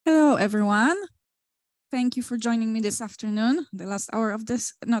everyone. Thank you for joining me this afternoon, the last hour of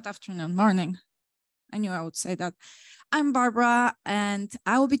this, not afternoon, morning. I knew I would say that. I'm Barbara, and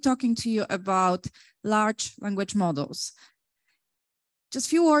I will be talking to you about large language models. Just a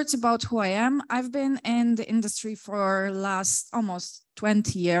few words about who I am. I've been in the industry for last almost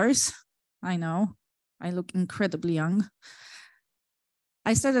 20 years. I know, I look incredibly young.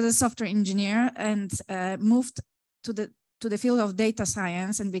 I started as a software engineer and moved to the field of data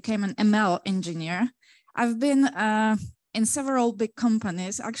science and became an ML engineer. I've been in several big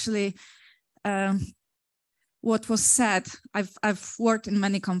companies. Actually, what was said, I've worked in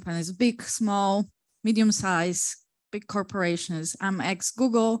many companies, big, small, medium-sized, big corporations. I'm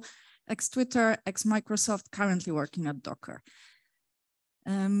ex-Google, ex-Twitter, ex-Microsoft, currently working at Docker.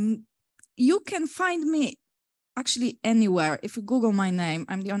 You can find me actually anywhere. If you Google my name,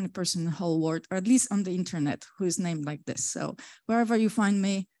 I'm the only person in the whole world, or at least on the internet, who is named like this. So wherever you find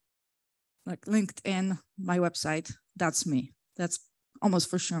me, like LinkedIn, my website, that's me. That's almost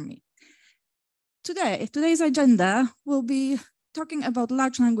for sure me. Today's agenda will be talking about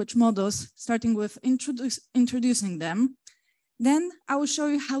large language models, starting with introducing them. Then I will show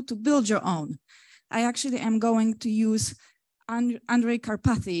you how to build your own. I actually am going to use Andrej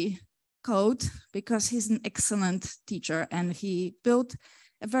Karpathy code because he's an excellent teacher and he built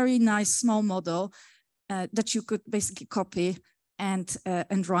a very nice small model that you could basically copy and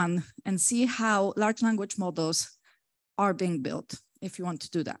run and see how large language models are being built if you want to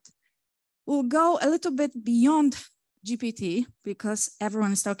do that. We'll go a little bit beyond GPT because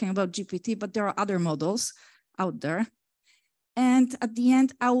everyone is talking about GPT, but there are other models out there. And at the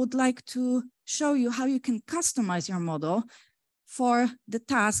end, I would like to show you how you can customize your model for the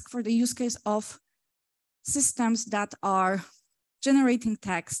task, for the use case of systems that are generating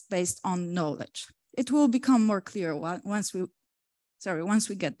text based on knowledge. It will become more clear once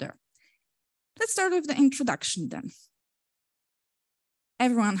we get there. Let's start with the introduction then.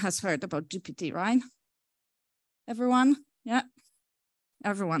 Everyone has heard about GPT, right? Everyone? Yeah,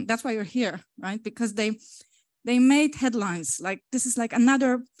 everyone. That's why you're here, right? Because they made headlines. Like this is like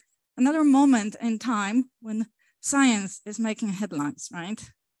another moment in time when science is making headlines, right?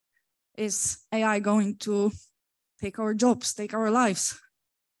 Is AI going to take our jobs, take our lives,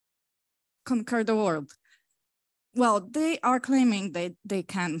 conquer the world? Well, they are claiming they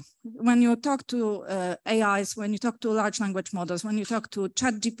can. When you talk to AIs, when you talk to large language models, when you talk to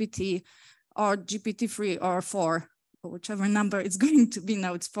ChatGPT or GPT-3 or 4, or whichever number it's going to be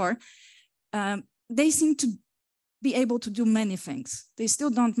now, it's 4, they seem to be able to do many things. They still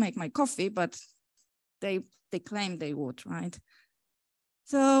don't make my coffee, but they claim they would, right?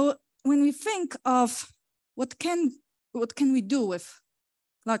 So when we think of what can we do with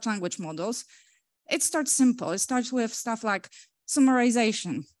large language models, it starts simple. It starts with stuff like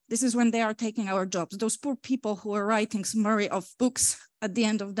summarization. This is when they are taking our jobs. Those poor people who are writing summary of books at the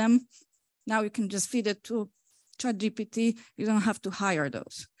end of them, now you can just feed it to ChatGPT. You don't have to hire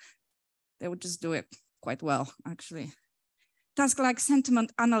those. They would just do it quite well, actually. Tasks like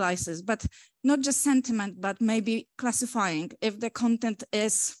sentiment analysis, but not just sentiment, but maybe classifying if the content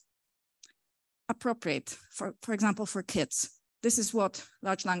is appropriate, for example, for kids. This is what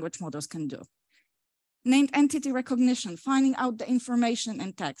large language models can do. Named entity recognition, finding out the information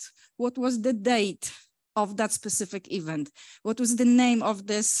in text. What was the date of that specific event? What was the name of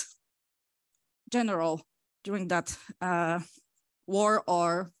this general during that war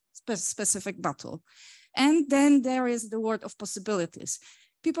or specific battle? And then there is the world of possibilities.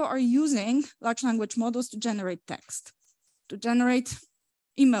 People are using large language models to generate text, to generate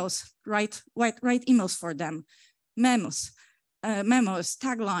emails, write emails for them, memos,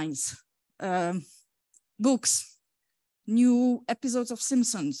 taglines, books, new episodes of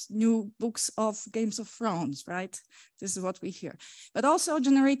Simpsons, new books of Games of Thrones, right? This is what we hear. But also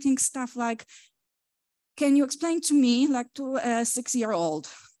generating stuff like, can you explain to me, like to a 6-year-old,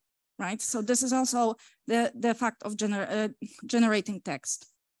 right? So this is also the fact of generating text.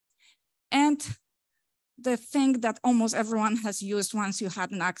 And the thing that almost everyone has used once you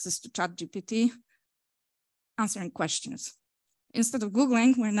had an access to ChatGPT, answering questions. Instead of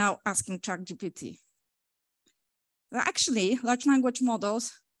Googling, we're now asking ChatGPT. Actually, large language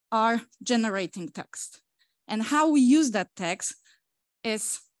models are generating text. And how we use that text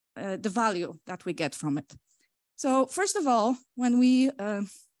is the value that we get from it. So first of all, when we,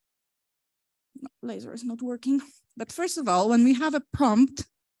 laser is not working, but first of all, when we have a prompt,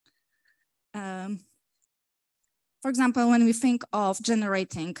 for example, when we think of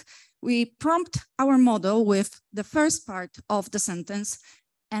generating, we prompt our model with the first part of the sentence,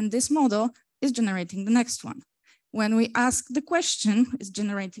 and this model is generating the next one. When we ask the question, it's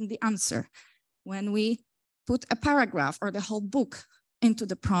generating the answer. When we put a paragraph or the whole book into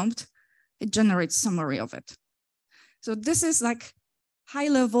the prompt, it generates summary of it. So this is like high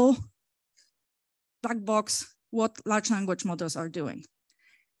level black box, what large language models are doing.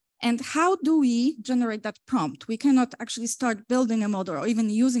 And how do we generate that prompt? We cannot actually start building a model or even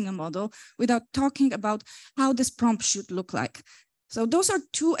using a model without talking about how this prompt should look like. So those are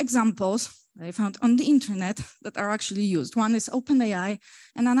two examples that I found on the internet that are actually used. One is OpenAI,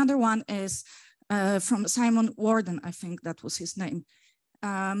 and another one is from Simon Warden, I think that was his name.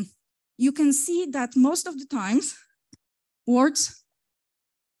 You can see that most of the times words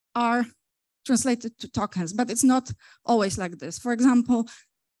are translated to tokens, but it's not always like this. For example,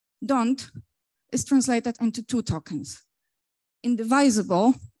 don't is translated into 2 tokens,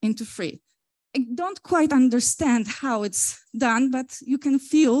 indivisible into 3. I don't quite understand how it's done, but you can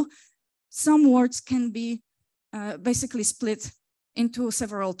feel some words can be basically split into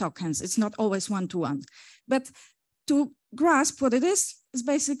several tokens. It's not always 1-to-1. But to grasp what it is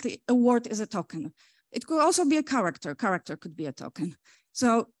basically a word is a token. It could also be a character. Character could be a token.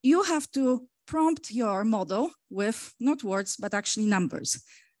 So you have to prompt your model with not words, but actually numbers.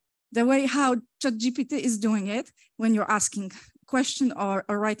 The way how ChatGPT is doing it, when you're asking a question or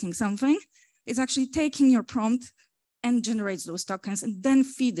writing something, it's actually taking your prompt and generates those tokens and then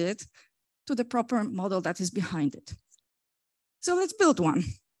feed it to the proper model that is behind it. So let's build one.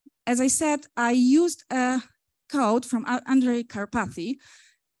 As I said, I used a code from Andrei Karpathy.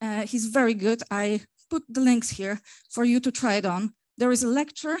 He's very good. I put the links here for you to try it on. There is a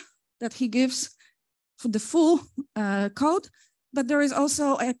lecture that he gives for the full code, but there is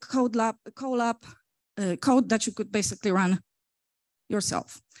also a code that you could basically run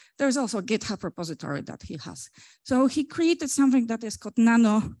yourself. There's also a GitHub repository that he has. So he created something that is called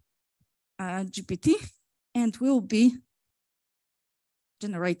Nano GPT and will be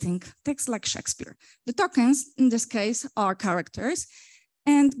generating text like Shakespeare. The tokens in this case are characters,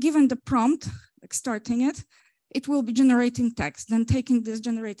 and given the prompt, like starting it, it will be generating text, then taking this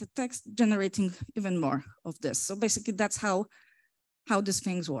generated text, generating even more of this. So basically that's how these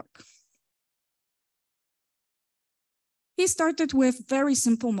things work. He started with very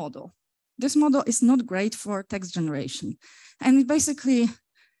simple model. This model is not great for text generation. And it basically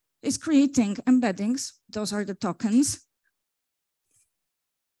is creating embeddings. Those are the tokens.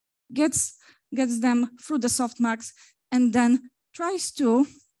 Gets them through the softmax and then tries to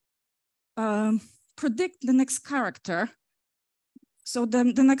predict the next character. So the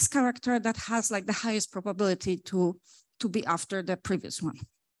next character that has like the highest probability to be after the previous one.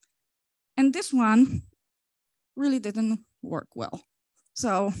 And this one really didn't work well.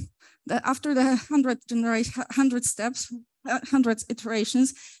 So after the 100 steps, 100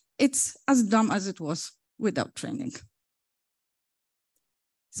 iterations, it's as dumb as it was without training.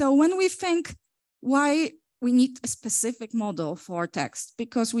 So when we think why we need a specific model for text,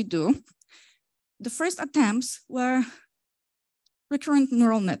 because we do, the first attempts were recurrent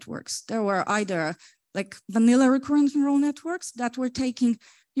neural networks. There were either like vanilla recurrent neural networks that were taking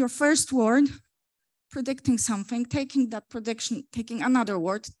your first word, predicting something, taking that prediction, taking another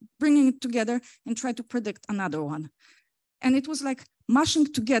word, bringing it together and try to predict another one. And it was like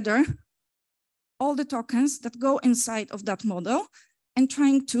mashing together all the tokens that go inside of that model and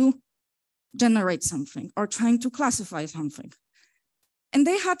trying to generate something or trying to classify something. And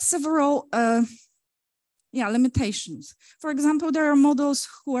they had several limitations. For example, there are models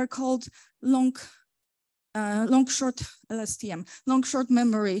who are called long short LSTM, long short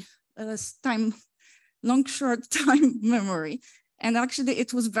time memory. And actually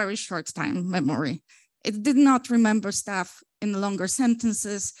it was very short time memory. It did not remember stuff in longer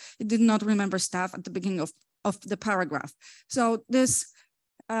sentences. It did not remember stuff at the beginning of the paragraph. So this,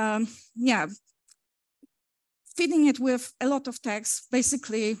 feeding it with a lot of text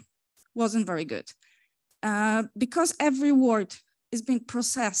basically wasn't very good. Because every word is being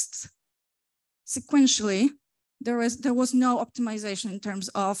processed sequentially, there was no optimization in terms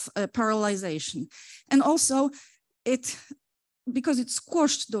of parallelization. And also, because it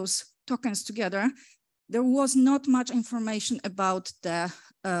squashed those tokens together, there was not much information about the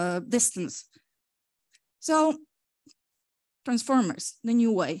distance. So transformers, the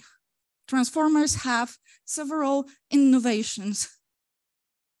new way. Transformers have several innovations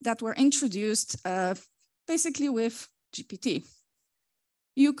that were introduced basically with GPT.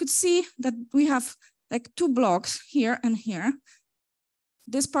 You could see that we have like 2 blocks here and here.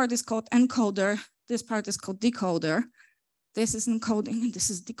 This part is called encoder. This part is called decoder. This is encoding and this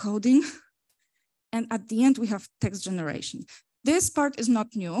is decoding. And at the end, we have text generation. This part is not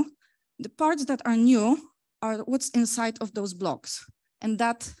new. The parts that are new are what's inside of those blocks, and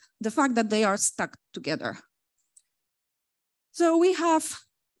that the fact that they are stuck together. So we have,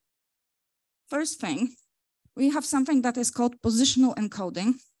 first thing, we have something that is called positional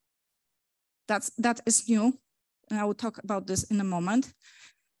encoding. That is new, and I will talk about this in a moment.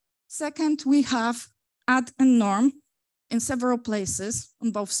 Second, we have add and norm in several places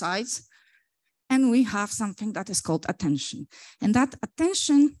on both sides. And we have something that is called attention. And that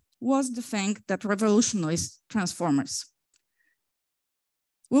attention was the thing that revolutionized transformers.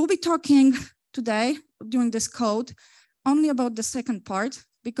 We'll be talking today during this code only about the second part,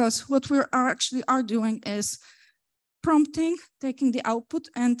 because what we actually are doing is prompting, taking the output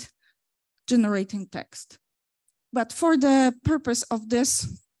and generating text. But for the purpose of this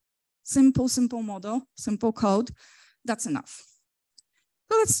simple model, simple code, that's enough.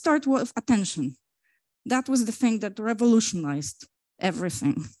 So let's start with attention. That was the thing that revolutionized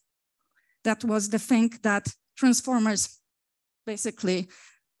everything. That was the thing that transformers basically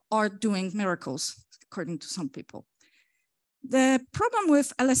are doing miracles, according to some people. The problem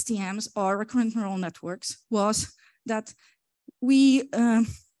with LSTMs, or recurrent neural networks, was that we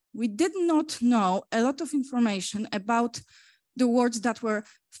did not know a lot of information about the words that were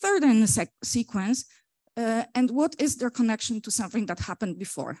further in the sequence, and what is their connection to something that happened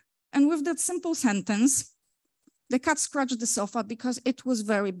before. And with that simple sentence, the cat scratched the sofa because it was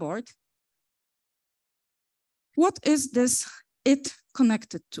very bored. What is this it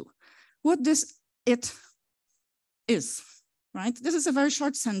connected to? What this it is, right? This is a very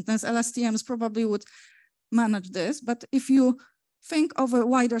short sentence. LSTMs probably would manage this, but if you think of a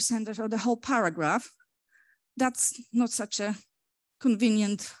wider sentence or the whole paragraph, that's not such a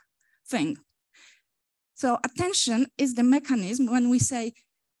convenient thing. So attention is the mechanism when we say,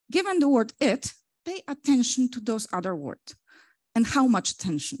 given the word it, pay attention to those other words. And how much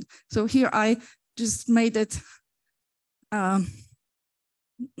attention? So here I just made it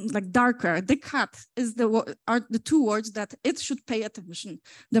like darker. The cat is are the two words that it should pay attention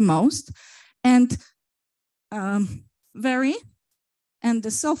the most. And very and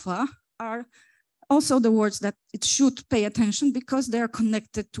the sofa are also the words that it should pay attention because they are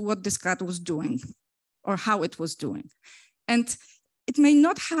connected to what this cat was doing or how it was doing. And it may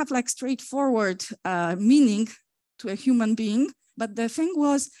not have like straightforward meaning to a human being, but the thing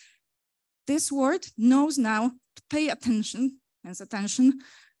was, this word knows now to pay attention, hence attention,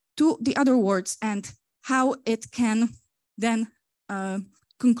 to the other words and how it can then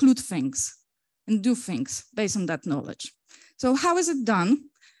conclude things and do things based on that knowledge. So how is it done?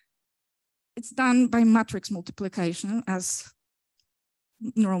 It's done by matrix multiplication, as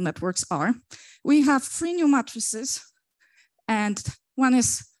neural networks are. We have 3 new matrices, and one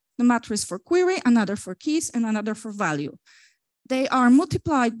is the matrix for query, another for keys, and another for value. They are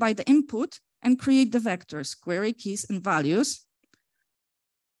multiplied by the input and create the vectors, query, keys, and values.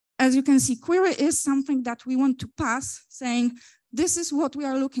 As you can see, query is something that we want to pass, saying, this is what we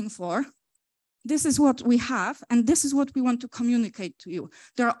are looking for, this is what we have, and this is what we want to communicate to you.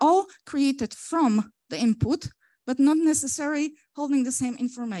 They're all created from the input, but not necessarily holding the same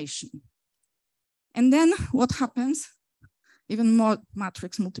information. And then what happens? Even more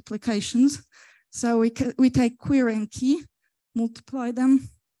matrix multiplications. So we take query and key, multiply them,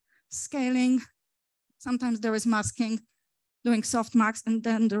 scaling. Sometimes there is masking, doing softmax, and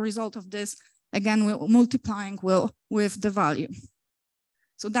then the result of this, again, we're multiplying with the value.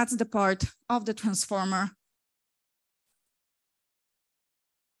 So that's the part of the transformer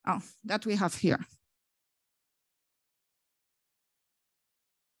that we have here.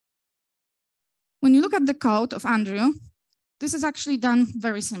 When you look at the code of Andrew, this is actually done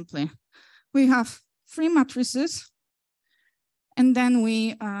very simply. We have 3 matrices, and then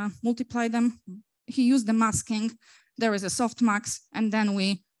we multiply them. He used the masking. There is a softmax, and then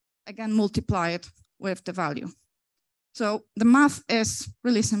we, again, multiply it with the value. So the math is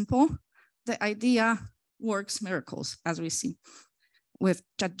really simple. The idea works miracles, as we see with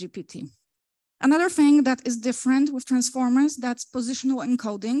ChatGPT. Another thing that is different with transformers, that's positional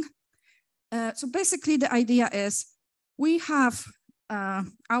encoding. So basically the idea is we have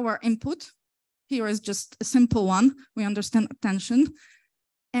our input. Here is just a simple one. We understand attention.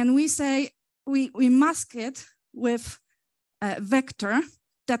 And we say, we mask it with a vector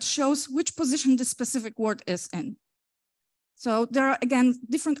that shows which position the specific word is in. So there are, again,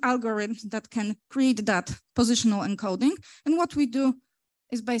 different algorithms that can create that positional encoding. And what we do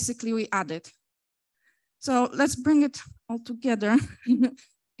is basically we add it. So let's bring it all together.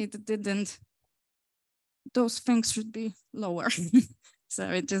 It didn't, those things should be lower. So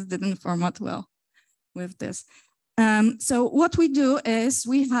it just didn't format well with this. So what we do is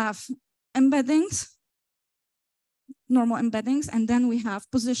we have embeddings normal embeddings, and then we have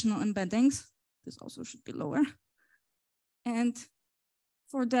positional embeddings. This also should be lower. And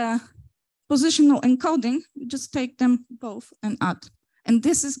for the positional encoding, you just take them both and add. And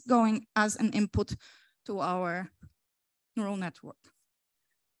this is going as an input to our neural network.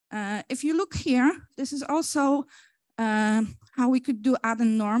 If you look here, this is also how we could do add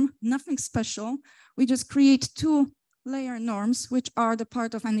and norm, nothing special. We just create 2 layer norms, which are the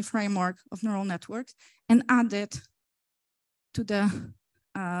part of any framework of neural networks, and add it to the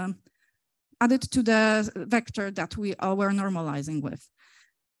vector that we were normalizing with.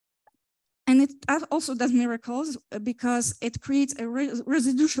 And it also does miracles because it creates a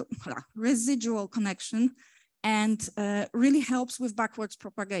residual connection and really helps with backwards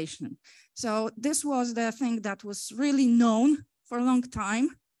propagation. So this was the thing that was really known for a long time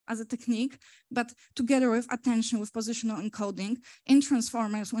as a technique, but together with attention, with positional encoding in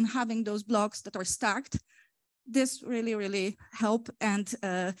transformers, when having those blocks that are stacked, this really, really helps and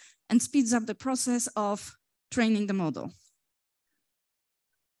speeds up the process of training the model.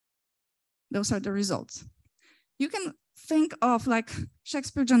 Those are the results. You can think of like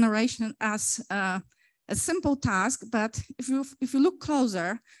Shakespeare generation as a simple task, but if you look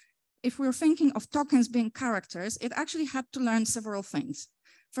closer, if we're thinking of tokens being characters, it actually had to learn several things.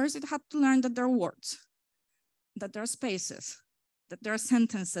 First, it had to learn that there are words, that there are spaces, that there are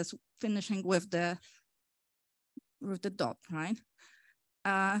sentences finishing with the dot, right?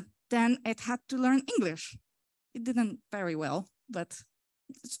 Then it had to learn English. It didn't very well, but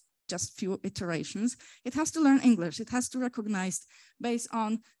it's just few iterations. It has to learn English. It has to recognize, based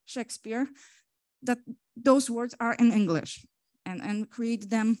on Shakespeare, that those words are in English and create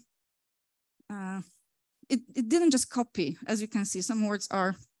them. It didn't just copy, as you can see, some words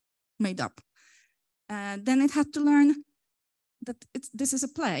are made up. Then it had to learn that this is a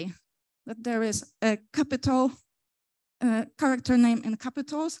play, that there is a capital character name in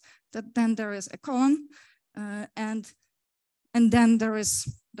capitals, that then there is a colon, and then there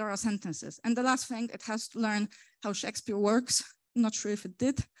are sentences. And the last thing, it has to learn how Shakespeare works. I'm not sure if it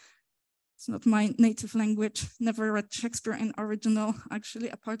did. It's not my native language. Never read Shakespeare in original, actually,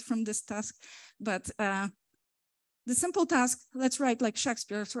 apart from this task. But the simple task, let's write like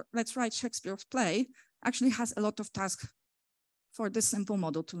Shakespeare, so let's write Shakespeare's play, actually has a lot of tasks for this simple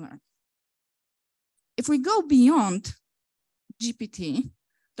model to learn. If we go beyond GPT,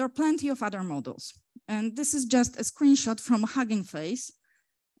 there are plenty of other models. And this is just a screenshot from Hugging Face,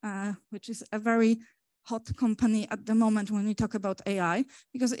 which is a very hot company at the moment when we talk about AI,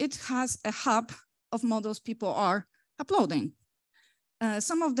 because it has a hub of models people are uploading.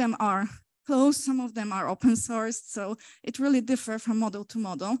 Some of them are closed, some of them are open source, so it really differs from model to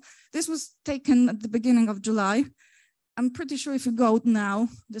model. This was taken at the beginning of July. I'm pretty sure if you go now,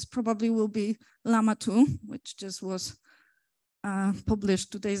 this probably will be Llama 2, which just was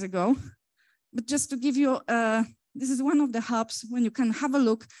published 2 days ago. But just to give you, this is one of the hubs when you can have a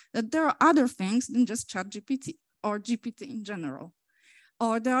look that there are other things than just ChatGPT or GPT in general.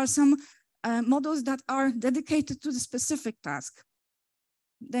 Or there are some models that are dedicated to the specific task.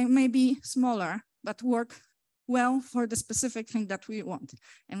 They may be smaller, but work well for the specific thing that we want.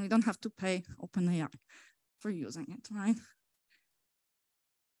 And we don't have to pay OpenAI for using it, right?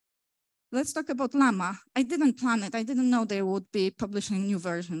 Let's talk about Llama. I didn't plan it. I didn't know they would be publishing new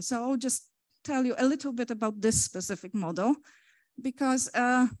versions. So I'll just tell you a little bit about this specific model, because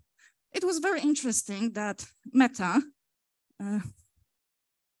it was very interesting that Meta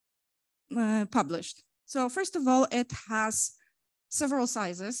published. So first of all, it has several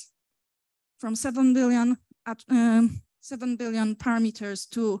sizes from 7 billion parameters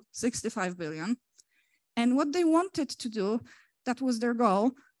to 65 billion. And what they wanted to do, that was their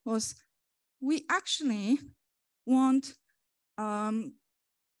goal, was we actually want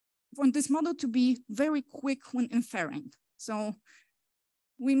this model to be very quick when inferring. So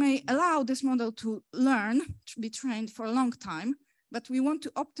we may allow this model to learn, to be trained for a long time, but we want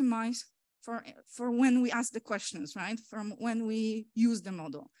to optimize for when we ask the questions, right? From when we use the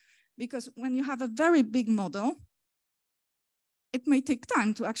model. Because when you have a very big model, it may take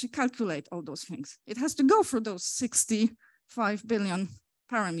time to actually calculate all those things. It has to go through those 65 billion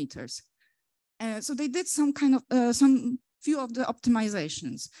parameters. So they did some kind of, some few of the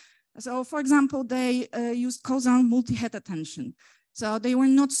optimizations. So for example, they used causal multi-head attention. So they were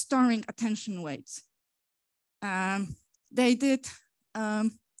not storing attention weights. They did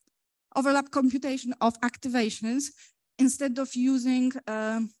overlap computation of activations instead of using,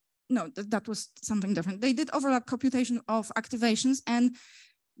 no, that was something different. They did overlap computation of activations, and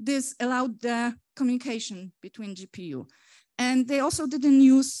this allowed the communication between GPU. And they also didn't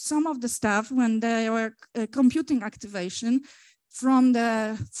use some of the stuff when they were computing activation from the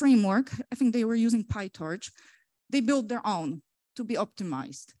framework. I think they were using PyTorch. They built their own to be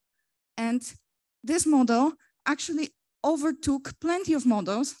optimized. And this model actually overtook plenty of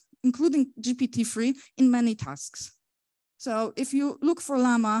models, including GPT-3, in many tasks. So if you look for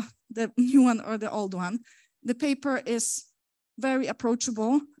Llama, the new one or the old one, the paper is very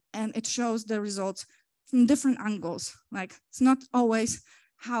approachable and it shows the results from different angles. Like, it's not always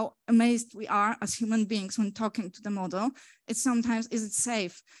how amazed we are as human beings when talking to the model. It's sometimes, is it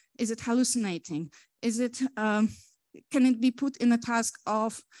safe? Is it hallucinating? Is it, can it be put in a task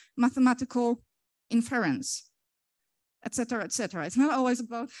of mathematical inference, et cetera, et cetera. It's not always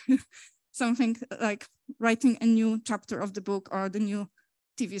about something like writing a new chapter of the book or the new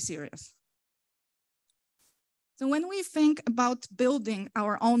TV series. So when we think about building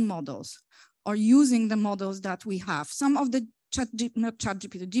our own models or using the models that we have, some of the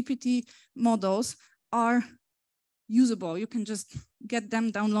GPT models are usable. You can just get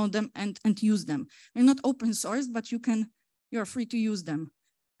them, download them, and use them. They're not open source, but you're free to use them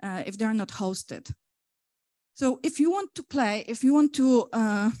if they're not hosted. So if you want to play,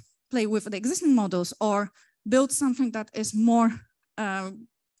 play with the existing models or build something that is more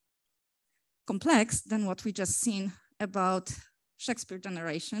complex than what we just seen about Shakespeare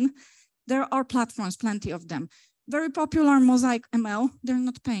generation, there are platforms, plenty of them. Very popular, Mosaic ML. They're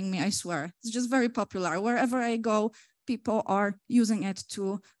not paying me, I swear. It's just very popular. Wherever I go, people are using it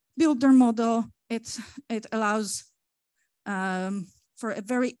to build their model. It allows for a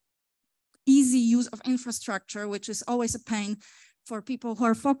very easy use of infrastructure, which is always a pain for people who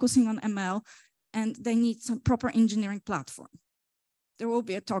are focusing on ML and they need some proper engineering platform. There will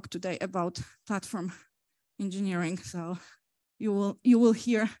be a talk today about platform engineering, so you will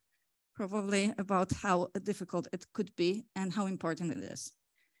hear probably about how difficult it could be and how important it is.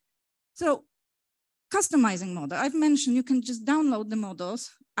 So customizing model, I've mentioned you can just download the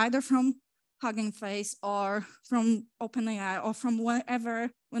models either from Hugging Face or from OpenAI or from wherever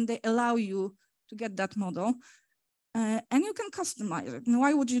when they allow you to get that model, and you can customize it. And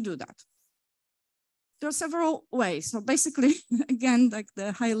why would you do that? There are several ways. So basically, again, like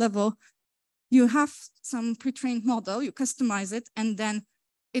the high level, you have some pre-trained model, you customize it, and then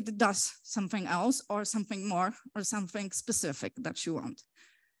it does something else or something more or something specific that you want.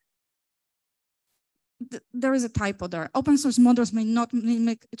 There is a typo there. Open source models may not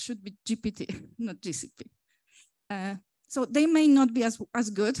mimic, it should be GPT, not GCP. So they may not be as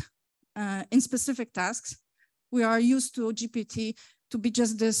good in specific tasks. We are used to GPT to be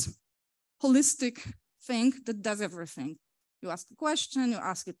just this holistic thing that does everything. You ask a question, you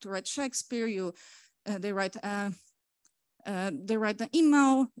ask it to write Shakespeare, they write an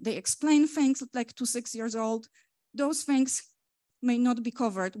email, they explain things like to 6 years old. Those things may not be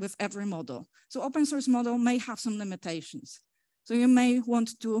covered with every model. So open source model may have some limitations. So you may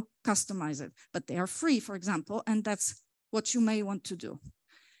want to customize it, but they are free, for example, and that's what you may want to do.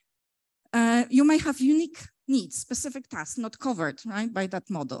 You may have unique needs, specific tasks not covered, right, by that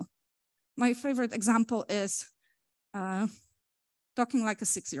model. My favorite example is talking like a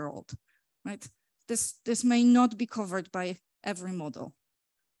 6-year-old, right? This may not be covered by every model.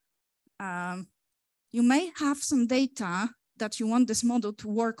 You may have some data that you want this model to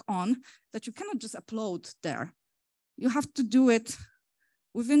work on that you cannot just upload there. You have to do it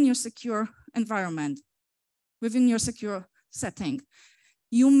within your secure environment, within your secure setting.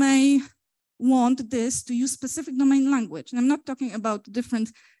 You may want this to use specific domain language. And I'm not talking about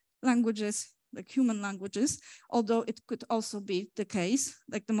different languages, like human languages, although it could also be the case,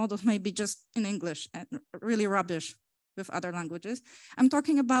 like the models may be just in English and really rubbish with other languages. I'm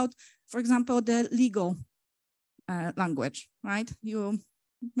talking about, for example, the legal language, right? You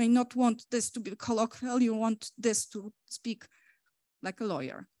may not want this to be colloquial, you want this to speak like a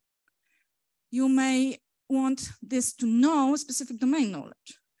lawyer. You may want this to know specific domain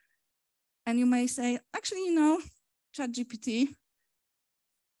knowledge. And you may say, actually, you know, ChatGPT,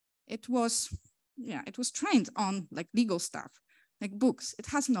 it was trained on like legal stuff, like books. It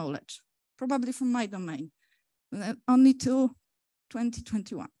has knowledge, probably from my domain, only till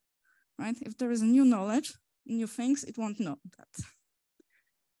 2021, right? If there is a new knowledge, new things, it won't know that.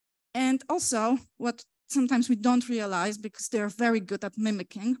 And also, what sometimes we don't realize because they're very good at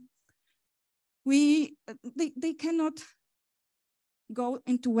mimicking, they cannot go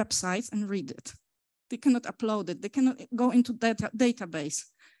into websites and read it. They cannot upload it. They cannot go into database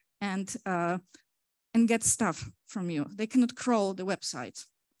and get stuff from you. They cannot crawl the website.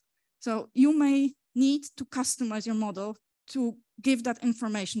 So you may need to customize your model to give that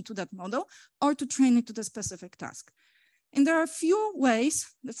information to that model or to train it to the specific task. And there are a few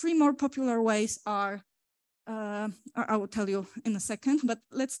ways. The three more popular ways are, I will tell you in a second, but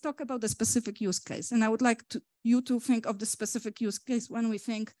let's talk about the specific use case. And I would like you to think of the specific use case when we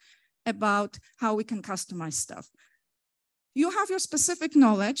think about how we can customize stuff. You have your specific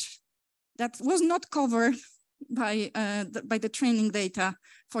knowledge that was not covered by the training data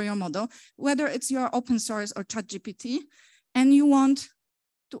for your model, whether it's your open source or ChatGPT, and you want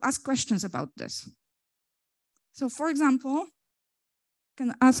to ask questions about this. So for example, you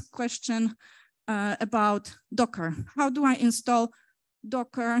can ask a question about Docker. How do I install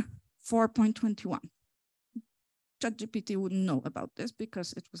Docker 4.21? ChatGPT wouldn't know about this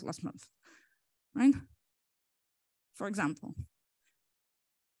because it was last month, right? For example.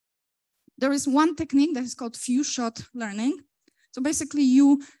 There is one technique that is called few-shot learning. So basically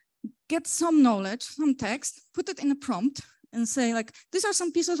you get some knowledge, some text, put it in a prompt and say like, these are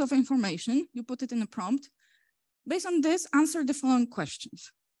some pieces of information. You put it in a prompt. Based on this, answer the following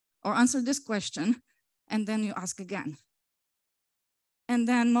questions or answer this question. And then you ask again. And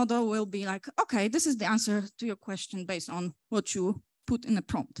then model will be like, okay, this is the answer to your question based on what you put in a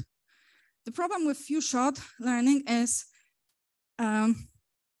prompt. The problem with few-shot learning is,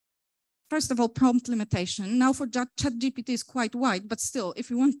 first of all, prompt limitation. Now for ChatGPT is quite wide, but still, if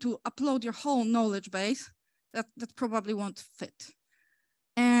you want to upload your whole knowledge base, that probably won't fit.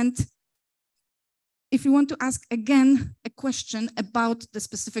 And if you want to ask again a question about the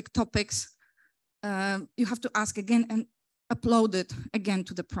specific topics, you have to ask again and upload it again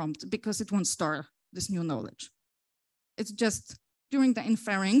to the prompt because it won't store this new knowledge. It's just during the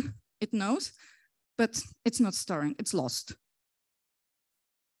inferring, it knows, but it's not storing, it's lost.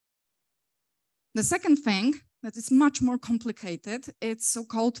 The second thing that is much more complicated, it's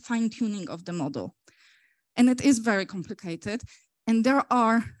so-called fine-tuning of the model. And it is very complicated. And there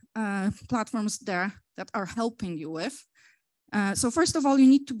are platforms there that are helping you with. So first of all, you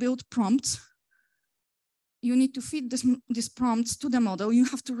need to build prompts. You need to feed these prompts to the model. You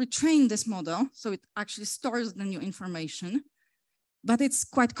have to retrain this model so it actually stores the new information. But it's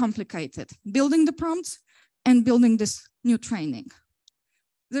quite complicated, building the prompts and building this new training.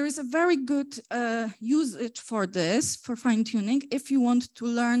 There is a very good usage for this, for fine-tuning, if you want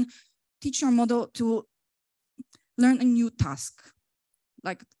to teach your model to learn a new task,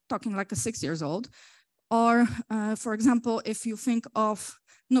 like talking like a 6-year-old. Or, for example, if you think of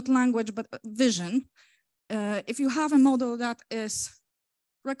not language, but vision, if you have a model that is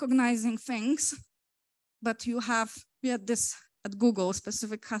recognizing things, but you had this at Google,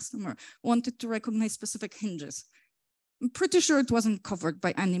 specific customer wanted to recognize specific hinges. I'm pretty sure it wasn't covered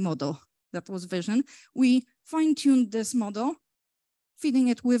by any model that was vision. We fine-tuned this model, feeding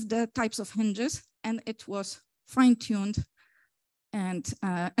it with the types of hinges, and it was fine-tuned and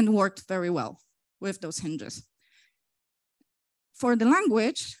worked very well with those hinges. For the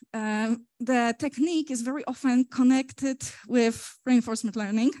language, the technique is very often connected with reinforcement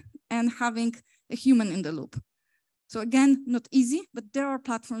learning and having a human in the loop. So again, not easy, but there are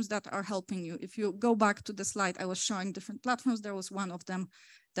platforms that are helping you. If you go back to the slide, I was showing different platforms. There was one of them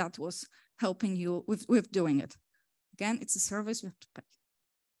that was helping you with doing it. Again, it's a service you have to pay.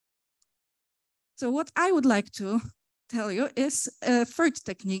 So what I would like to tell you is a third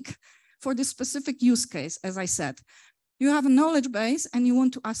technique for this specific use case, as I said. You have a knowledge base and you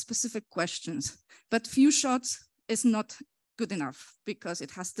want to ask specific questions, but few shots is not good enough because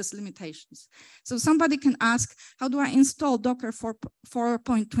it has these limitations. So somebody can ask, how do I install Docker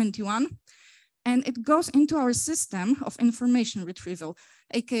 4.21? And it goes into our system of information retrieval,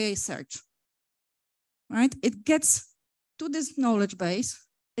 AKA search, right? It gets to this knowledge base,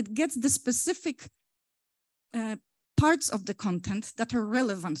 it gets the specific parts of the content that are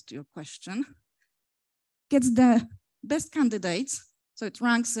relevant to your question, gets the best candidates, so it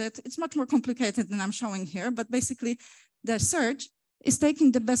ranks it. It's much more complicated than I'm showing here, but basically the search is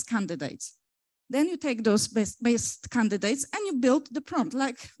taking the best candidates. Then you take those best candidates and you build the prompt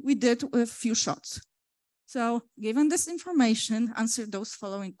like we did with few shots. So given this information, answer those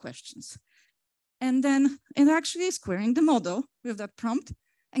following questions. And then it actually is querying the model with that prompt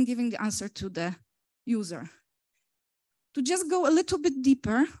and giving the answer to the user. To just go a little bit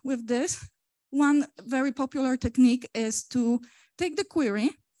deeper with this, one very popular technique is to take the query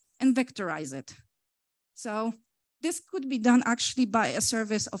and vectorize it. So this could be done actually by a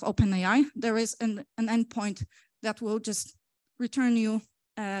service of OpenAI. There is an endpoint that will just return you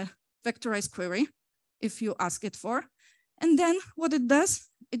a vectorized query if you ask it for. And then what it does,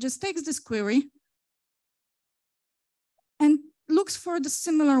 it just takes this query and looks for the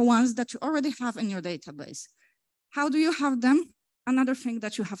similar ones that you already have in your database. How do you have them? Another thing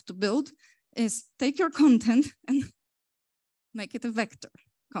that you have to build is take your content and make it a vector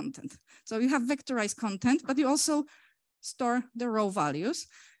content. So you have vectorized content, but you also store the raw values.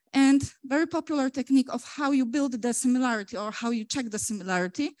 And very popular technique of how you build the similarity or how you check the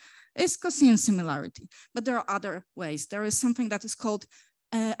similarity is Gaussian similarity. But there are other ways. There is something that is called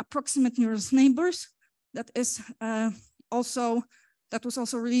approximate nearest neighbors. That is that was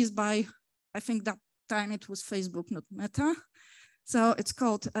also released by, I think that time it was Facebook, not Meta. So it's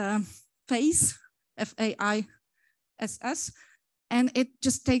called FAISS, FAISS, and it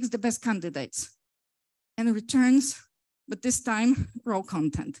just takes the best candidates and returns, but this time, raw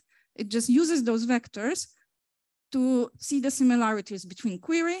content. It just uses those vectors to see the similarities between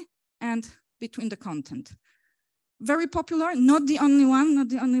query and between the content. Very popular, not the only one, not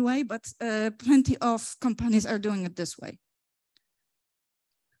the only way, but plenty of companies are doing it this way.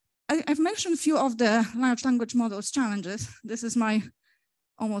 I've mentioned a few of the large language models challenges. This is my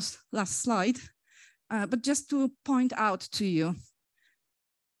almost last slide, but just to point out to you,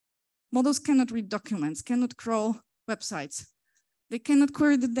 models cannot read documents, cannot crawl websites. They cannot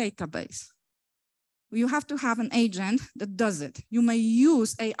query the database. You have to have an agent that does it. You may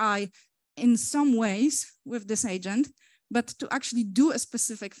use AI in some ways with this agent, but to actually do a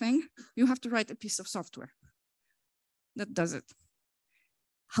specific thing, you have to write a piece of software that does it.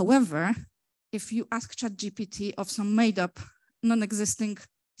 However, if you ask ChatGPT of some made up, non-existing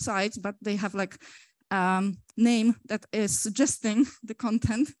sites, but they have like name that is suggesting the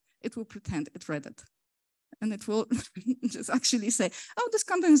content, it will pretend it read it. And it will just actually say, oh, this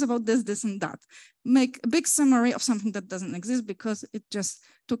content is about this, this, and that. Make a big summary of something that doesn't exist because it just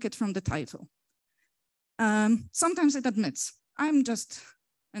took it from the title. Sometimes it admits, I'm just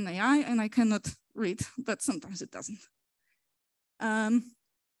an AI and I cannot read, but sometimes it doesn't.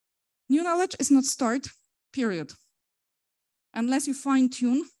 New knowledge is not stored, period. Unless you fine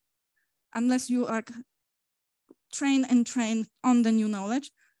tune, unless you train on the new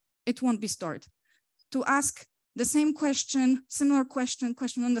knowledge, it won't be stored. To ask the same question, similar question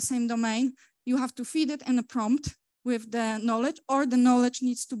on the same domain, you have to feed it in a prompt with the knowledge, or the knowledge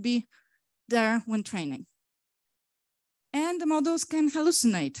needs to be there when training. And the models can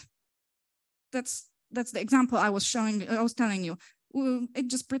hallucinate. That's the example I was telling you. It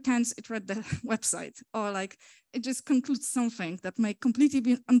just pretends it read the website, or like it just concludes something that may completely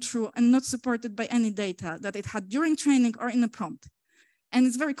be untrue and not supported by any data that it had during training or in a prompt. And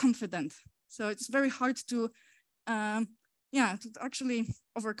it's very confident. So it's very hard to actually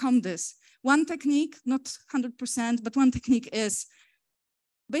overcome this. One technique, not 100%, but one technique is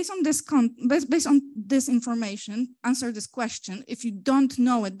based on this information, answer this question. If you don't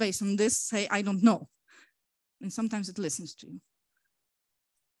know it based on this, say, I don't know. And sometimes it listens to you.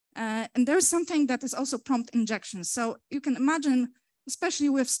 And there's something that is also prompt injection. So you can imagine, especially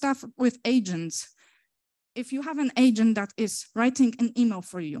with stuff with agents, if you have an agent that is writing an email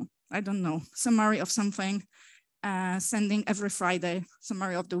for you, I don't know, summary of something, sending every Friday,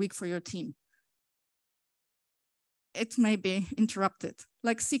 summary of the week for your team. It may be interrupted,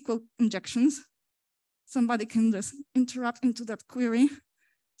 like SQL injections. Somebody can just interrupt into that query.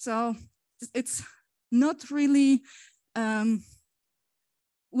 So it's not really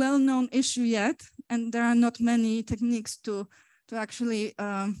well-known issue yet, and there are not many techniques to actually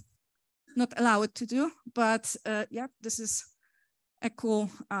not allow it to do. But yeah, this is a cool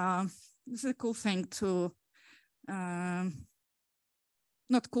thing to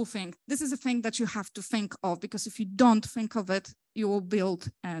not cool thing. This is a thing that you have to think of, because if you don't think of it, you will build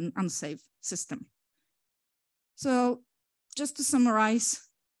an unsafe system. So just to summarize,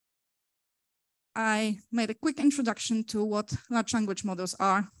 I made a quick introduction to what large language models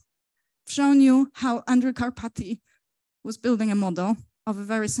are. I've shown you how Andrew Karpathy was building a model of a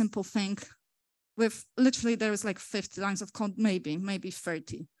very simple thing with literally there is like 50 lines of code, maybe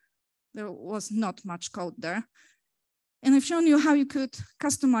 30. There was not much code there. And I've shown you how you could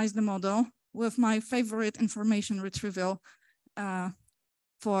customize the model with my favorite information retrieval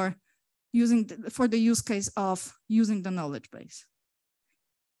for the use case of using the knowledge base.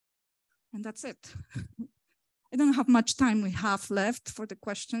 And that's it. I don't know how much time we have left for the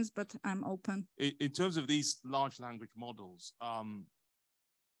questions, but I'm open. In terms of these large language models,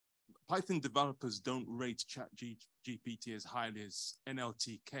 Python developers don't rate ChatGPT as highly as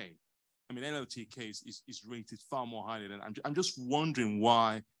NLTK. I mean, NLTK is rated far more highly than I'm just wondering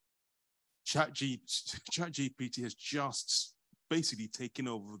why ChatGPT has just basically taken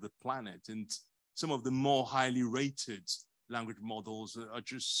over the planet, and some of the more highly rated language models are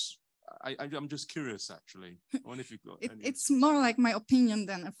just. I'm just curious, actually. I wonder if you've got it's more like my opinion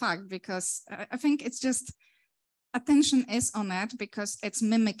than a fact, because I think it's just attention is on it because it's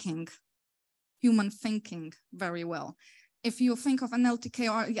mimicking human thinking very well. if you think of NLTK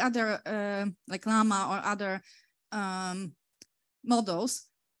or the other, like Llama or other models,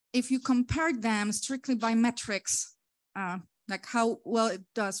 if you compare them strictly by metrics, like how well it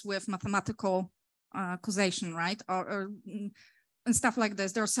does with mathematical causation, right? And stuff like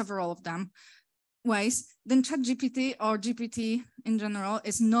this, there are several of them ways, then ChatGPT or GPT in general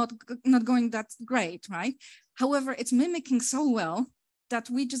is not going that great, right? However, it's mimicking so well that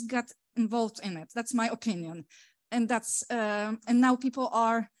we just got involved in it. That's my opinion. And that's and now people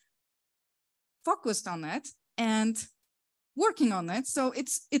are focused on it and working on it. So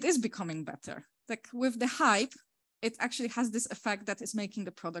it is becoming better. Like with the hype, it actually has this effect that is making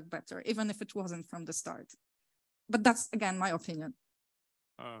the product better, even if it wasn't from the start. But that's, again, my opinion.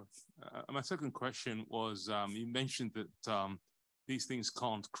 My second question was, you mentioned that these things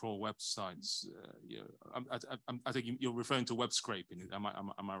can't crawl websites. I think you're referring to web scraping. Am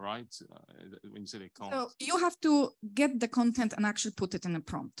I right when you say they can't? So you have to get the content and actually put it in a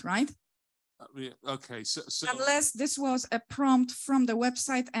prompt, right? Okay, so unless this was a prompt from the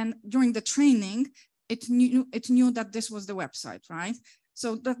website, and during the training, it knew that this was the website, right?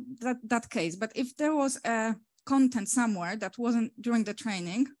 So that case. But if there was a content somewhere that wasn't during the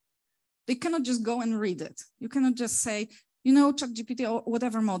training, they cannot just go and read it. You cannot just say, you know, ChatGPT or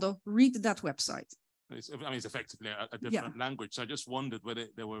whatever model, read that website. It's effectively a different language. So I just wondered whether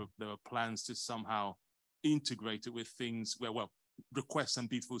there were plans to somehow integrate it with things where, well, requests and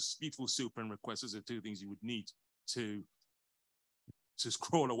beautiful soup and requests are two things you would need to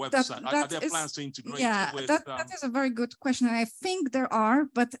scroll a website. Are there plans to integrate it with? That is a very good question. And I think there are,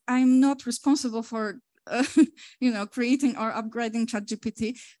 but I'm not responsible for creating or upgrading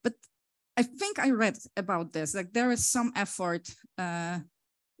ChatGPT. But I think I read about this. Like there is some effort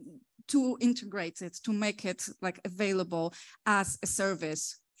to integrate it, to make it like available as a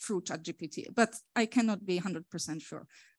service through ChatGPT. But I cannot be 100% sure.